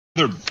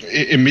Another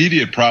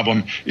immediate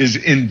problem is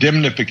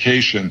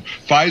indemnification.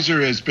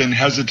 Pfizer has been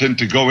hesitant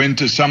to go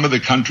into some of the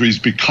countries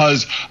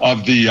because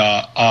of the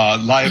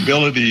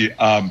liability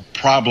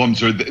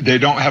problems, or they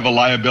don't have a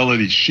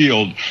liability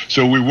shield.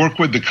 So we work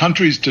with the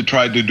countries to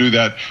try to do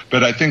that.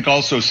 But I think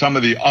also some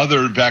of the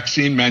other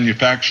vaccine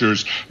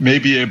manufacturers may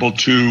be able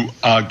to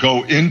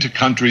go into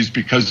countries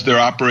because they're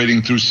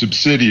operating through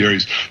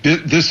subsidiaries.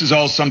 This is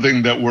all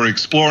something that we're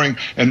exploring.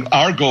 And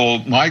our goal,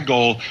 my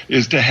goal,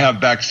 is to have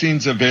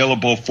vaccines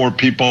available for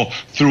people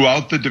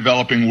throughout the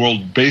developing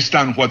world based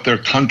on what their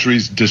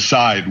countries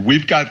decide.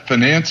 We've got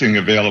financing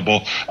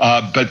available,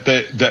 but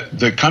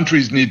the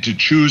countries need to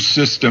choose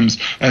systems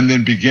and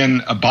then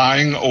begin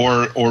buying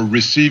or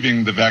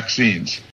receiving the vaccines.